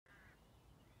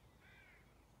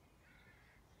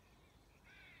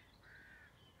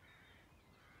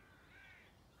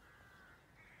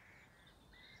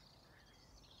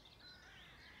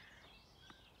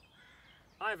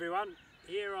Hi everyone,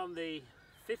 here on the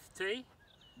fifth tee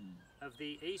of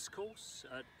the East course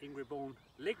at Ingrebourne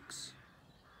Links.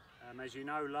 As you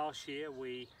know, last year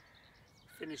we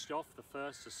finished off the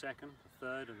first, the second, the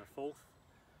third and the fourth,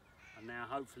 and now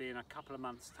hopefully in a couple of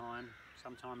months time,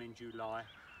 sometime in July,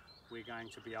 we're going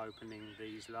to be opening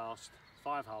these last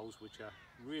 5 holes, which are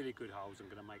really good holes and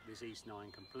going to make this East 9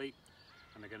 complete,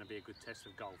 and they're going to be a good test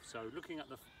of golf. So looking at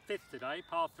the fifth today,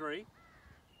 par 3,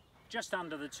 just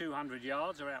under the 200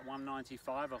 yards, about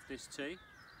 195 off this tee.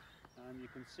 And you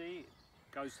can see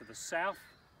it goes to the south.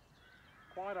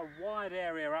 Quite a wide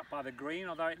area up by the green,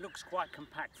 although it looks quite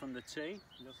compact from the tee.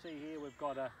 You'll see here we've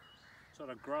got a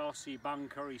sort of grassy,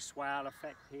 bunkery swale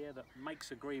effect here that makes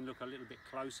the green look a little bit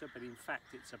closer, but in fact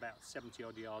it's about 70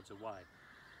 odd yards away.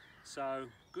 So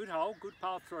good hole, good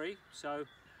par 3. So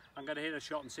I'm going to hit a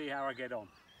shot and see how I get on.